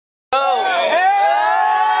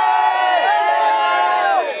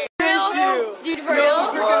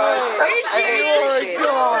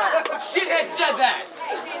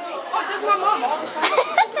my mom all the time.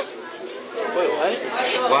 Wait,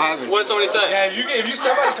 what? What happened? What did somebody say? Yeah, if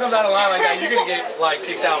somebody comes out of line like that, you're gonna get like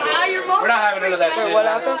kicked out. We're not having none of that shit. What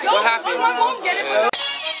happened? What happened? My mom get it.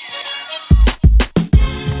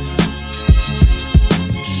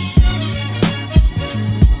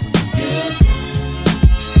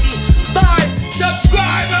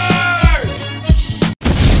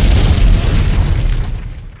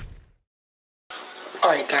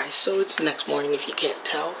 Alright guys, so it's the next morning if you can't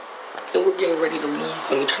tell, and we're getting ready to leave.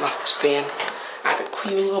 Let me turn off this fan. I had to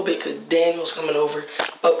clean a little bit because Daniel's coming over.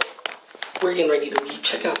 Oh, we're getting ready to leave.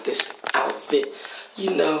 Check out this outfit.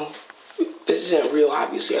 You know, this isn't real,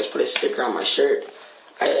 obviously. I just put a sticker on my shirt.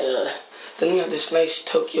 Then we have this nice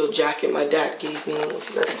Tokyo jacket my dad gave me. If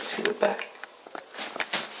you guys can see the back.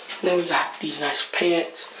 Then we got these nice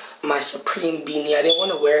pants. My Supreme beanie. I didn't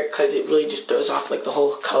want to wear it because it really just throws off like the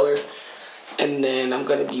whole color. And then I'm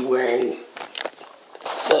going to be wearing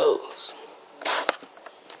those.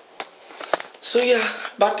 So yeah,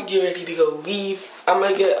 about to get ready to go leave. I'm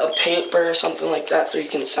going to get a paper or something like that so you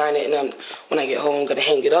can sign it. And then when I get home, I'm going to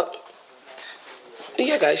hang it up. But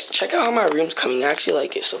yeah, guys, check out how my room's coming. I actually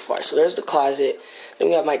like it so far. So there's the closet. Then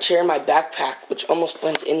we have my chair and my backpack, which almost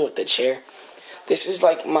blends in with the chair. This is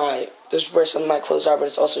like this is where some of my clothes are, but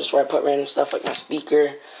it's also just where I put random stuff like my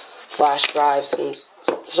speaker, flash drive, some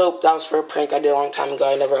soap. That was for a prank I did a long time ago.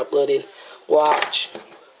 I never uploaded. Watch.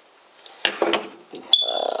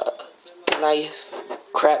 Knife.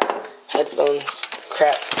 Crap. Headphones.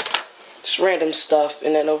 Crap. Just random stuff.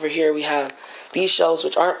 And then over here we have these shelves,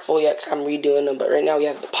 which aren't full yet because I'm redoing them. But right now we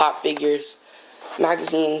have the pop figures,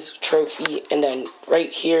 magazines, trophy, and then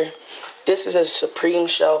right here, this is a Supreme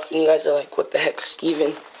shelf. And you guys are like, what the heck,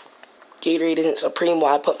 Steven? Gatorade isn't Supreme.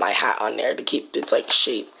 Well, I put my hat on there to keep its like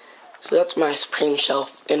shape. So that's my Supreme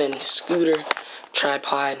shelf, and then scooter,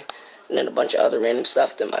 tripod, and then a bunch of other random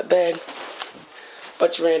stuff. Then my bed,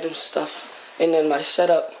 bunch of random stuff, and then my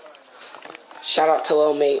setup. Shout out to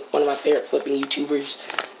Lil Mate, one of my favorite flipping YouTubers,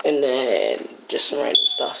 and then just some random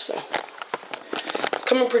stuff. So it's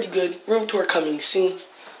coming pretty good. Room tour coming soon,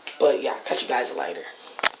 but yeah, catch you guys later.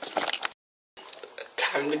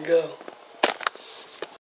 Time to go.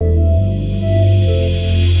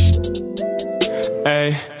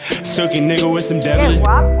 Hey, silky nigga with some devilish.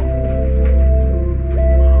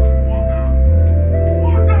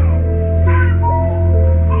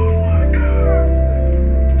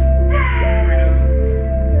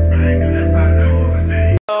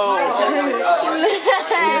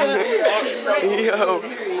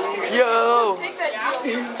 Yo.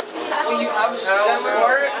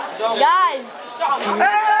 Guys.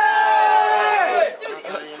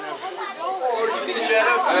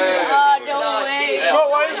 No way. Bro,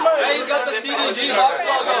 why is my... Hey, you got the CDG box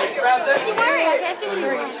grab this.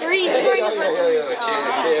 Three.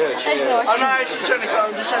 I'm not actually trying to come.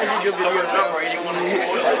 I'm just trying to get a good video.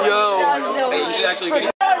 Yo. Hey, you should actually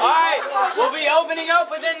get... Alright, we'll be opening up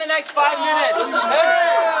within the next 5 minutes.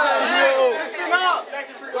 Hey! Listen up.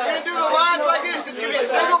 We're going to do the lines like this. It's going to be a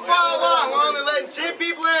single file line. We're only letting 10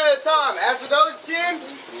 people in at a time. After those 10,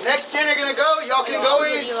 next 10 are going to go. Y'all can go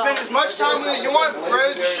in and spend as much time with it as you want.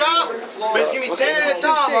 Pros the shop. But it's going to be 10 at a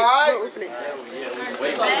time, alright?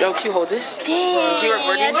 Yo, can you hold this? Is he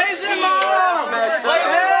recording? Listen, Mom!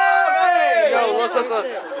 Yo, look.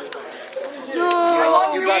 You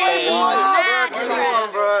got the one. Come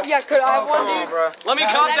on, bro. Yeah, could I have one, dude? Let me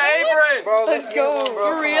cop the apron. Bro, let's go,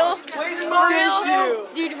 bro. For real? For real?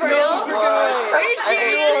 Dude, for real? Are you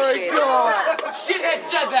serious? Shithead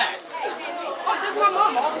said that. Oh, this is my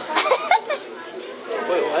mom all the time.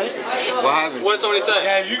 Wait, what? What happened? What did somebody say?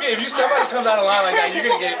 Yeah, if somebody comes out of line like that, you're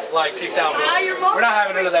gonna get like kicked out. We're not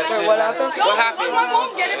having none of that shit. What happened? What happened? My mom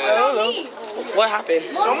get it, but not me. What happened?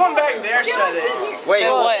 Someone back there said it. Wait,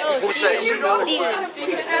 what? Who said it? Steven.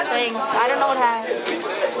 Saying, I don't know what happened.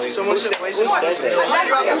 Someone said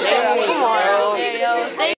Come on.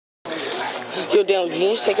 Yo, Dan, can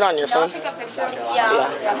you just take it on your phone? Take a picture. Yeah.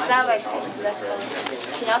 Because I have like less color.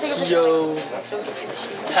 Can y'all take a picture? Yo. So we can see the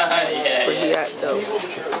shit. Where's he at, though?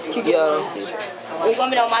 Yo. You want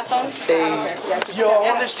me on my phone? Hey. Yo, I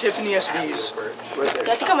want this Tiffany SBs.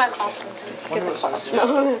 I think I'm at conference.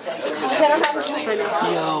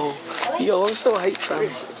 Yo, I'm so hyped, fam.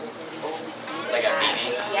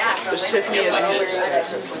 This Tiffany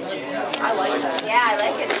SBs. I like that. Yeah, I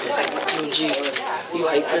like it too. OG, you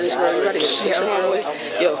hyped for this, bro? You gotta get a picture, my boy.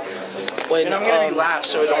 Yo, when, And I'm gonna be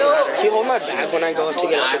last, so it don't matter. can you hold my bag when I go up to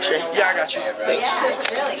get a picture? Yeah, I got you. Thanks.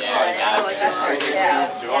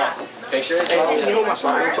 Picture? Hey, can you hold my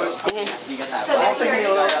phone real quick? So that's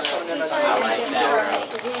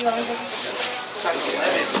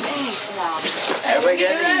Everybody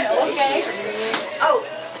get it? Okay.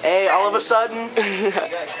 Hey, all of a sudden.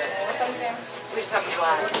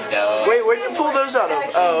 Wait, where did you pull those out of?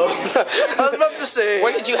 Oh, I was about to say.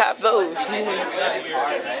 When did you have those?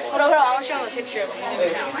 Hold on, I want to show him a picture of it.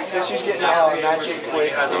 She's getting magic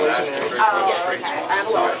with Blazendary. Oh, okay. I have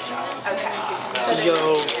a large. Okay. Yo, I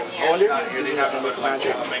wonder if you have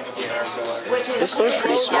magic. This one's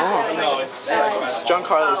pretty small. John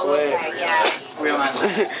Carlos lit. Real answer.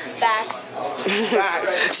 Facts.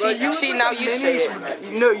 See, now you say it.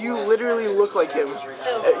 No, you literally look like him.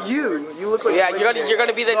 You look like. Yeah, you're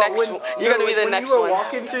gonna be the next. You're gonna be the next one.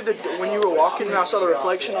 When you were walking and I saw the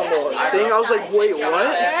reflection on the thing, I was like, wait, what?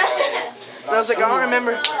 And I was like, I don't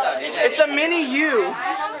remember. It's a mini you.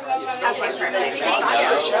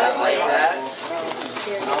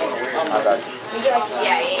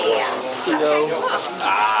 Yo.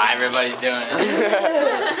 Ah, everybody's doing it.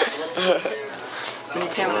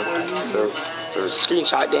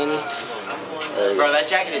 Screenshot, Danny. Bro, that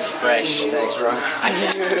jacket is fresh. Thanks, bro. I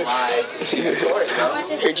can't lie.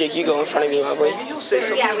 Here, Jake, you go in front of me, my boy. Maybe he'll say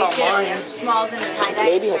something about mine. Smalls in the tie-dye.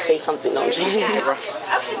 Maybe he'll say something. No, I'm just kidding. Okay, perfect.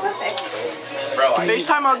 Bro,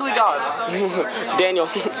 FaceTime Ugly God. Daniel.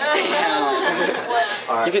 You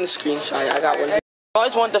can screenshot it. I got one. I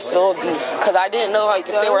always wanted to fill these because I didn't know like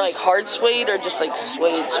if they were like hard suede or just like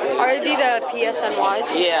suede. Are they the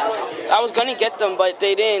PSNYs? Yeah, I was gonna get them, but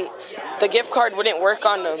they didn't. The gift card wouldn't work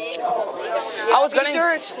on them. I was gonna. These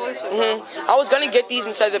are exclusive. I was gonna get these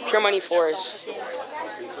instead of the Pure Money Forest,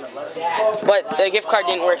 but the gift card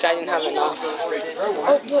didn't work. I didn't have enough.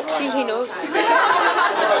 Oh, look, see, he knows.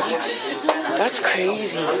 That's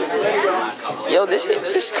crazy. Yo, this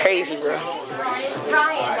is crazy, bro.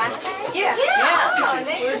 Yeah.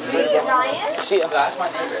 Nice to see you, Ryan. See ya.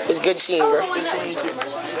 It's good seeing you, bro. I'm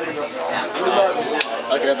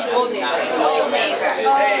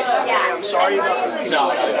sorry about that.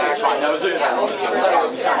 No, it's fine. That was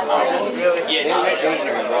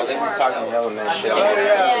They've been talking yellow man shit. Oh,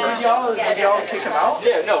 yeah. Did y'all kick him out?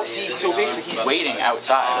 Yeah, no, see, so basically he's waiting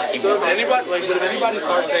outside. So if anybody, like, but if anybody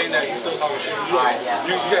starts saying that he's still talking shit, you guys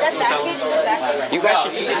don't tell him. You guys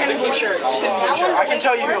should I can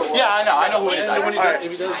tell you who. Yeah, I know who it is. And when he does,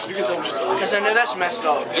 if he does, you can tell him just to leave. Because I know that's messed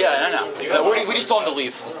up. Yeah, I know. We just told him to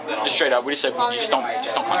leave. Just straight up. We just said, you just don't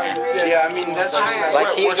come here. Yeah, I mean, that's just messed up.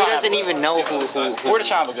 Like, he doesn't even know who. We're just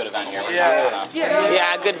trying to have a good event here. Yeah,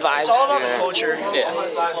 good vibes. It's all about the culture. Yeah.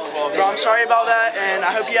 Bro, I'm sorry about that, and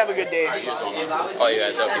I hope you have a good day. All you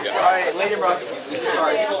guys, hope you go. Alright, later, bro.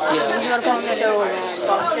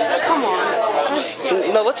 Come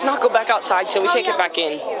on. No, let's not go back outside so we can't get back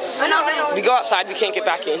in. I know. We go outside, we can't get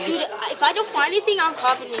back in. Dude, if I don't find anything, I'm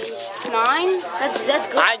copping 9. That's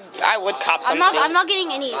good. I would cop something. I'm not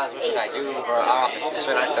getting any. What should I do, bro?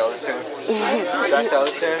 Should I sell this to him? Should I sell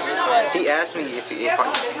this to him? He asked me if I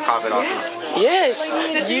cop it off him. Yes.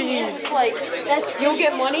 The thing is, like, you'll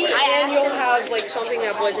get money and you'll have, like, something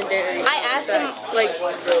that Blazendary. I asked him. Like,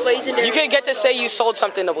 Blazendary. You could get to say you sold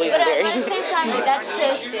something to But at Blazendary. the same time, like, that's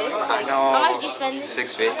so sick. I How much know. did you spend?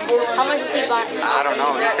 $650. How much did you buy? I don't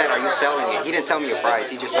know. He said, "Are you selling it?" He didn't tell me a price.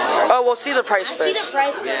 He just told me. Oh, we'll see the price See the first.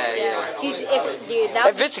 price? Yeah. Dude, that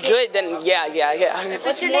If it's good, then yeah.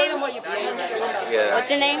 What's your More name? than what you paid. Yeah. What's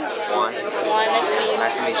your name? One. Nice to meet you.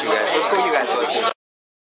 Nice to meet you guys. What school you guys go to?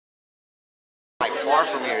 Like far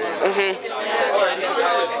from here.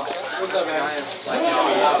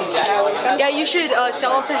 Yeah, you should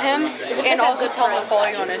sell it to him and also tell him to follow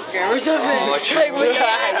you on Instagram or something. Oh, Like, we I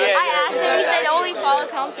asked him. He said only follow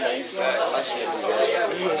companies. I'm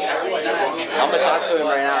gonna talk to him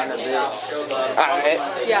right now in a bit. Alright.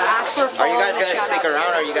 yeah, ask for a follow. Are you guys gonna stick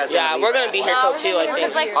around or are you guys gonna Yeah, leave? we're gonna be here till 2, I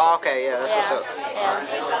think. Like, Oh, okay, yeah, that's what's up.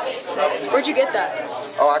 Where'd you get that?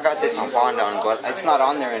 Oh, I got this on Bondon, but it's not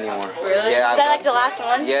on there anymore. Really? Yeah, is that like the last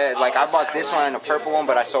one? yeah, like I bought this one and a purple one,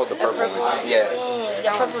 but I sold the purple one. Yeah. The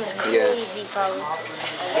purple one's crazy, probably.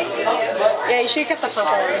 Yeah, you should have kept the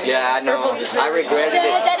purple one. Yeah, I know. I regretted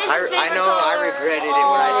it. That is your I know. favorite I color. regretted it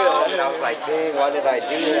when I sold it. I was like, dang, why did I do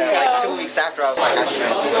that? Like 2 weeks after, I was like, I shouldn't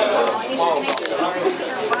have.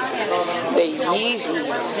 The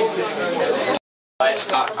Yeezys.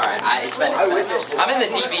 Alright, I'm in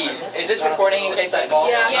the DBs. Is this recording in case I fall?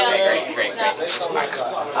 Yeah. Okay, great.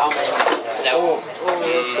 No.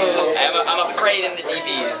 I'm afraid in the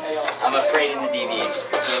DBs.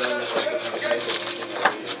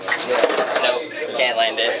 Nope, can't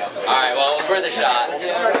land it. Alright, well, it's worth a shot.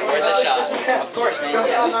 Of course, man.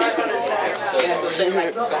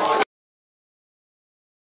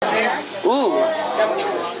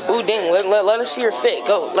 Ooh, dang, let us see your fit.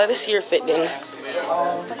 Go, let us see your fit, dang.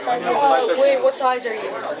 Wait, what size are you?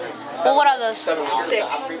 Well, what are those? 6.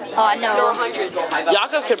 Oh, I know. They're 100.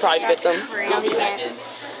 Yakov could probably fit them. No, he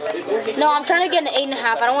can't. No, I'm trying to get an 8.5.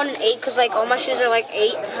 I don't want an 8 because like all my shoes are like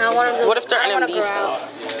 8. And I want them to. What if they're I don't wanna NMDs grow out.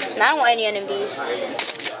 No, I don't want any NMDs.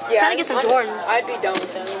 Yeah, Trying to get some Jordans. I'd be done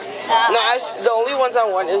with them. No, the only ones I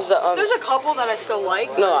want is the There's a couple that I still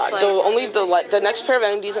like. No, It's like the next pair of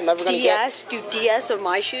NMDs I'm ever gonna get. DS of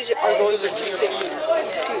my shoes are going for $250.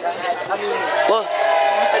 Dude, Look,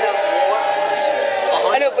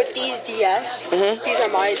 I know, but these DS, these are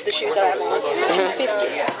the shoes that I have on.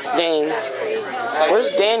 $250. dang.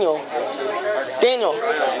 Where's Daniel? Daniel.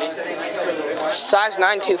 Size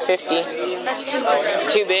 9, $250. That's too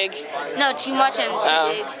much. Too big. No, too much and too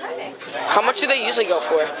big. How much do they usually go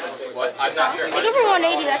for? They go for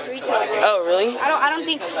 180. That's retail. Oh, really? I don't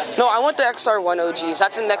think. No, I want the XR1 OGs.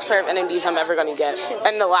 That's the next pair of NMDs I'm ever gonna get,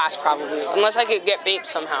 and the last probably, unless I could get Bape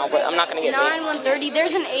somehow. But I'm not gonna get 9 Bape. 130.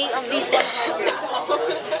 There's an 8 of these 100.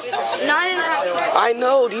 9.5. I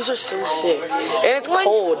know these are so sick, and it's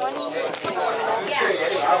cold.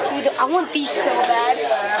 Dude, I want these so bad.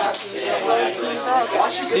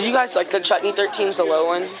 Did you guys like the Chutney 13s, the low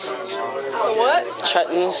ones? What?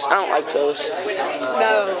 Chutneys? I don't like those.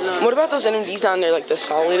 No. What about those NMDs down there, like the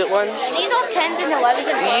solid ones? These are 10s and 11s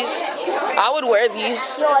and 12s. These? I would wear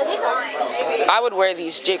these. Yo, are these? I would wear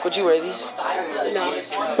these. Jake, would you wear these? No.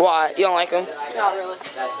 Why? You don't like them? Not really.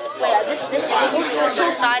 Wait, this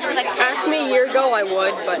whole side is like 10. Ask me a year ago, I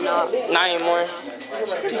would, but not. Not anymore.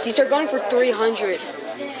 Dude, these are going for $300.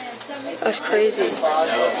 That's crazy.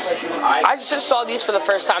 I just saw these for the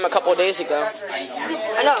first time a couple of days ago.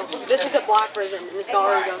 I know. This is the black version, and it's not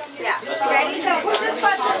already done. Yeah. Ready? So who just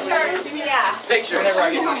bought some shirts? Yeah. Picture. Who's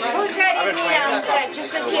ready to meet him that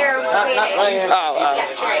just was here?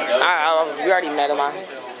 We already met him.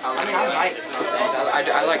 I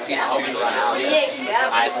like these two.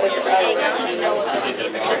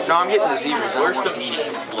 No, I'm getting the zebras. Where's the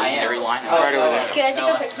Blazendary line? Right over there. Can I take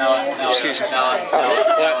a picture of you? Excuse me.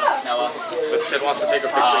 This kid wants to take a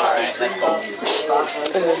picture. Alright, let's go.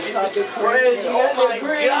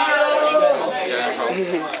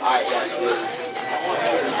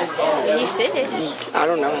 Did you sit it? I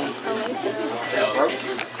don't know.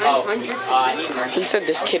 He said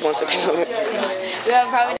this kid wants to take a Yeah,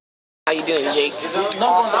 probably. How you doing, Jake? I'm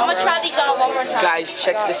gonna try these on one more time. Guys,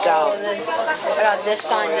 check this out. I got this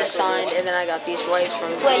sign, and then I got these wipes from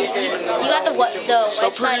Wait, you got the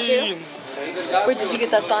website too? Wait, did you get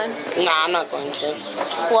that sign? Nah, I'm not going to.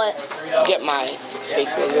 What? Get my fake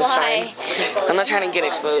logo sign. I'm not trying to get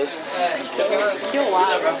exposed. He'll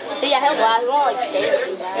lie. Yeah, he'll lie. He won't like say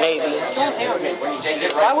it. Maybe.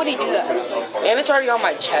 Why would he do that? And it's already on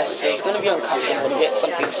my chest, so it's gonna be uncomfortable to get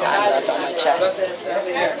something signed that's on my chest.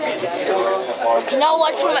 No,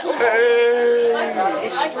 watch for my.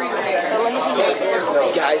 It's free.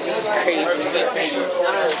 Guys, this is crazy.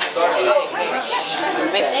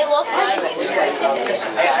 It looks nice.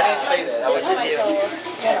 Hey, I didn't say that. What's it do?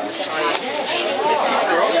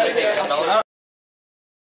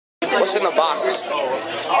 What's in the box?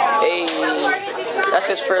 Hey, that's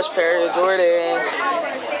his first pair of Jordans.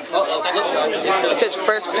 It's his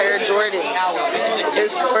first pair of Jordans.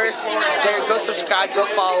 His first pair. Go subscribe, go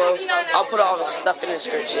follow. I'll put all the stuff in the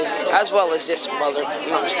description, as well as this mother. No,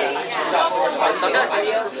 I'm just kidding.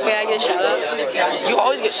 Wait, I get a shout out? You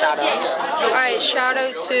always get shout outs. Alright, shout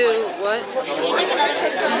out to what?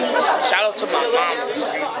 Shout out to my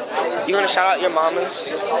mamas. You wanna shout out your mamas?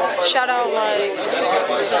 Shout out my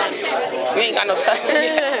son. You ain't got no son.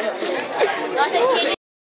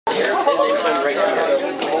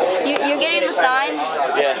 You're getting the sign?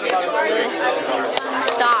 Yeah.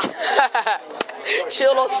 Stop.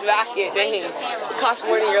 Chill, don't smack it. Dang. It costs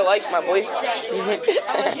more than your life, my boy. $100.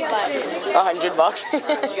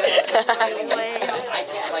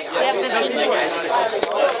 We have 15 minutes.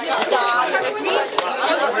 Stop.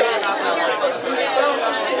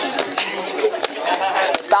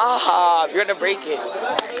 Stop. You're gonna break it.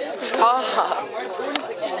 Stop.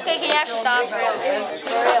 Okay, can you actually stop for real?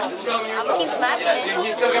 For real. I'm gonna keep smacking it. I'm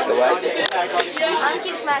gonna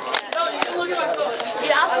keep smacking it.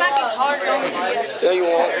 Dude, I'll smack it harder. No, you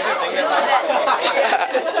won't.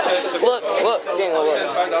 Look, Daniel, look.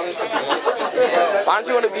 Why don't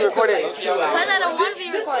you want to be recorded? Because I don't want to be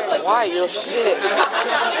recorded. Why? You're sick.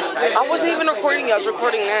 I wasn't even recording you. I was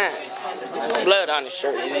recording that. Blood on his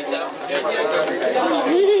shirt. I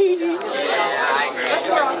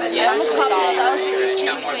almost caught those. I was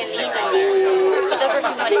choosing between these and but those were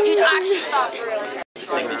too funny. Dude, actually stop for real.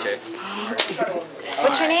 Signature.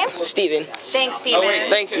 What's your name? Steven. Thanks, Steven. Oh, wait,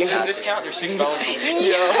 Thank you. Does this count? Your $6?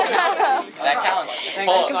 Yeah. That counts.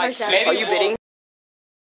 Are you bidding?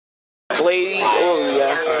 Blade. Oh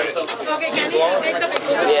yeah.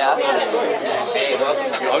 Yeah.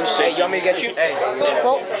 Hey, you want me to get you? Hey.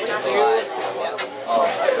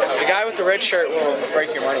 The guy with the red shirt will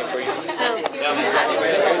break your money for you.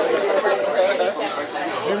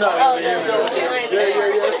 Oh, no.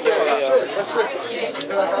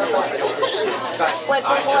 Wait,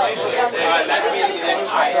 for what?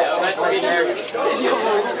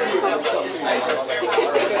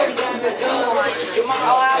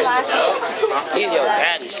 He's your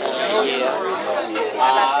daddy, son. Yeah.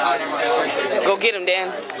 Go get him,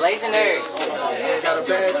 Dan. Blazendary.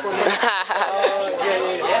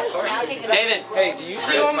 David. Hey, do you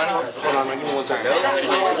see this money? Hold on, give me 1 second.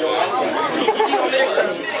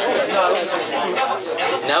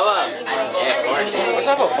 Noah. Yeah, of course. What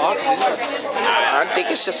type of box is it? I think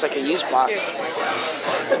it's just like a used box.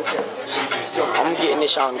 I'm getting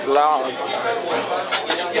this on vlog.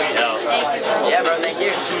 Yeah, bro, thank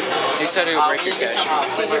you. He said he would break your cash.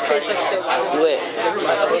 Lit.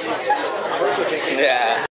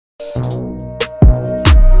 Yeah.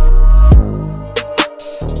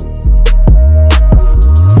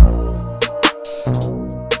 Hey.